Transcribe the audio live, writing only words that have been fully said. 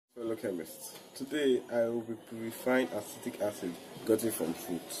Hello chemists. Today I will be purifying acetic acid gotten from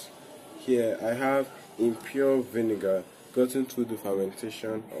fruits. Here I have impure vinegar gotten through the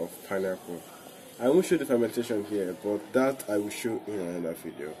fermentation of pineapple. I won't show the fermentation here, but that I will show in another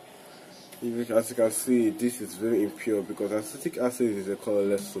video. As you can see, this is very impure because acetic acid is a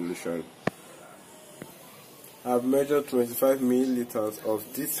colorless solution. I've measured 25 milliliters of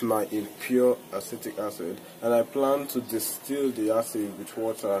this my impure acetic acid, and I plan to distill the acid with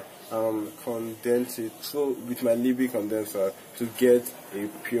water and condense it with my Libby condenser to get a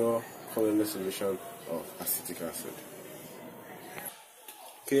pure colorless solution of acetic acid.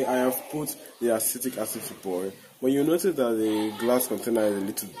 Okay, I have put the acetic acid to boil. When you notice that the glass container is a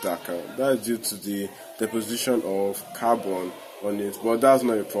little darker, that is due to the deposition of carbon on it, but that's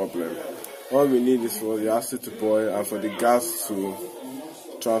not a problem. All we need is for the acid to boil and for the gas to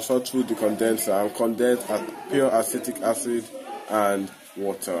transfer through the condenser and condense pure acetic acid and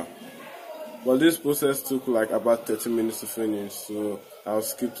water. But this process took like about 30 minutes to finish, so I'll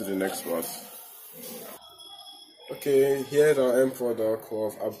skip to the next part. Okay, here's our end product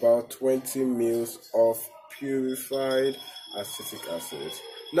of about 20 ml of purified acetic acid.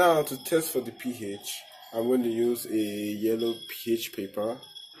 Now to test for the pH, I'm going to use a yellow pH paper.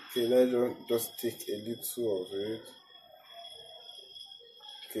 Okay, let's just take a little of it.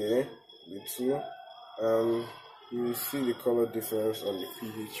 Okay, little. You will see the color difference on the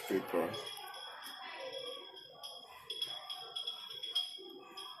pH paper.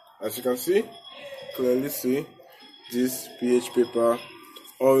 As you can see, clearly see this pH paper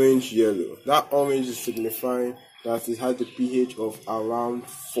orange yellow. That orange is signifying that it has a pH of around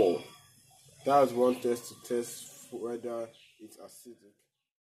 4. That's one test to test whether it's acidic.